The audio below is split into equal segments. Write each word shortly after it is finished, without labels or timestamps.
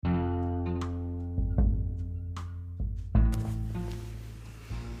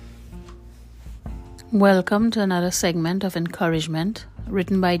Welcome to another segment of encouragement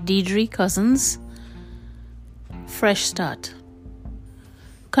written by Deidre Cousins. Fresh start.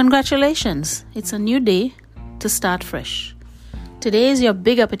 Congratulations! It's a new day to start fresh. Today is your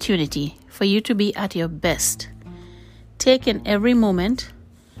big opportunity for you to be at your best. Take in every moment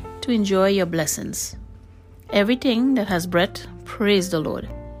to enjoy your blessings. Everything that has breath, praise the Lord.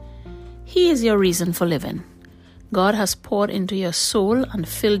 He is your reason for living. God has poured into your soul and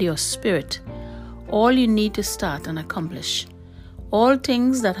filled your spirit all you need to start and accomplish all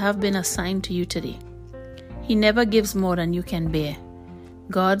things that have been assigned to you today. He never gives more than you can bear.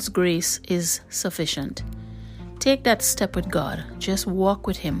 God's grace is sufficient. Take that step with God. Just walk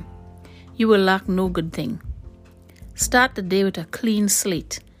with Him. You will lack no good thing. Start the day with a clean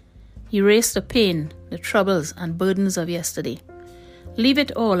slate. Erase the pain, the troubles, and burdens of yesterday. Leave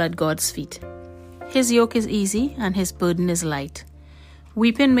it all at God's feet. His yoke is easy and His burden is light.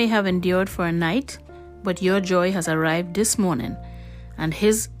 Weeping may have endured for a night, but your joy has arrived this morning, and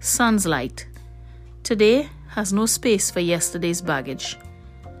His sun's light today has no space for yesterday's baggage.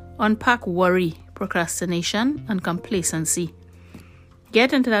 Unpack worry, procrastination, and complacency.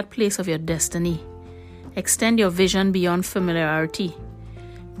 Get into that place of your destiny. Extend your vision beyond familiarity.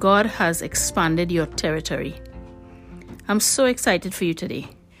 God has expanded your territory. I'm so excited for you today.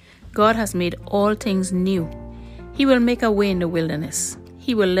 God has made all things new. He will make a way in the wilderness.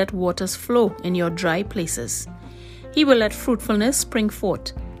 He will let waters flow in your dry places. He will let fruitfulness spring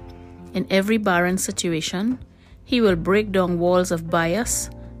forth. In every barren situation, He will break down walls of bias,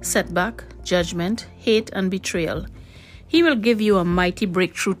 setback, judgment, hate, and betrayal. He will give you a mighty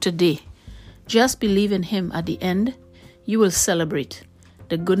breakthrough today. Just believe in Him. At the end, you will celebrate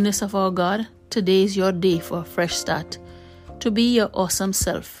the goodness of our God. Today is your day for a fresh start, to be your awesome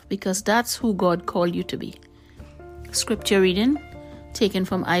self, because that's who God called you to be. Scripture reading taken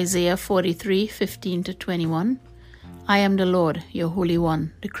from Isaiah 43:15-21. I am the Lord, your Holy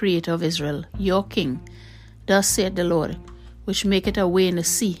One, the Creator of Israel, your King. Thus saith the Lord, which maketh a way in the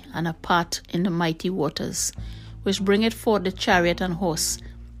sea and a path in the mighty waters, which bringeth forth the chariot and horse,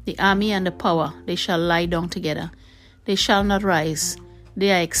 the army and the power. They shall lie down together. They shall not rise.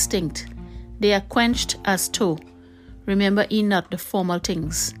 They are extinct. They are quenched as tow. Remember ye not the former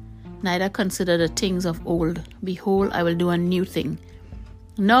things, neither consider the things of old. Behold, I will do a new thing.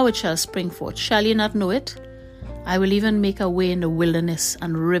 Now it shall spring forth. Shall ye not know it? I will even make a way in the wilderness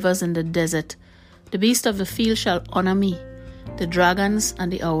and rivers in the desert. The beasts of the field shall honor me, the dragons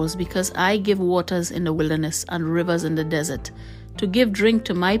and the owls, because I give waters in the wilderness and rivers in the desert, to give drink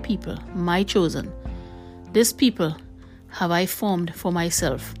to my people, my chosen. This people have I formed for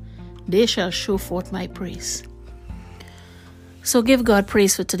myself. They shall show forth my praise. So give God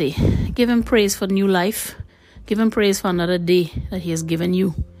praise for today. Give Him praise for new life. Give Him praise for another day that He has given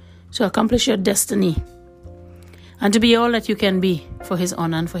you to accomplish your destiny and to be all that you can be for His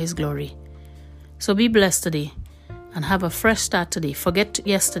honor and for His glory. So be blessed today and have a fresh start today. Forget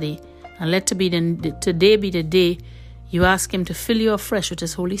yesterday and let today be the day you ask Him to fill you afresh with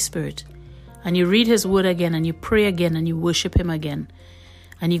His Holy Spirit, and you read His word again, and you pray again, and you worship Him again,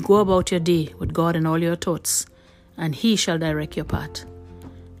 and you go about your day with God in all your thoughts, and He shall direct your path.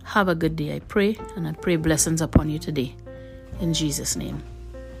 Have a good day, I pray, and I pray blessings upon you today. In Jesus' name.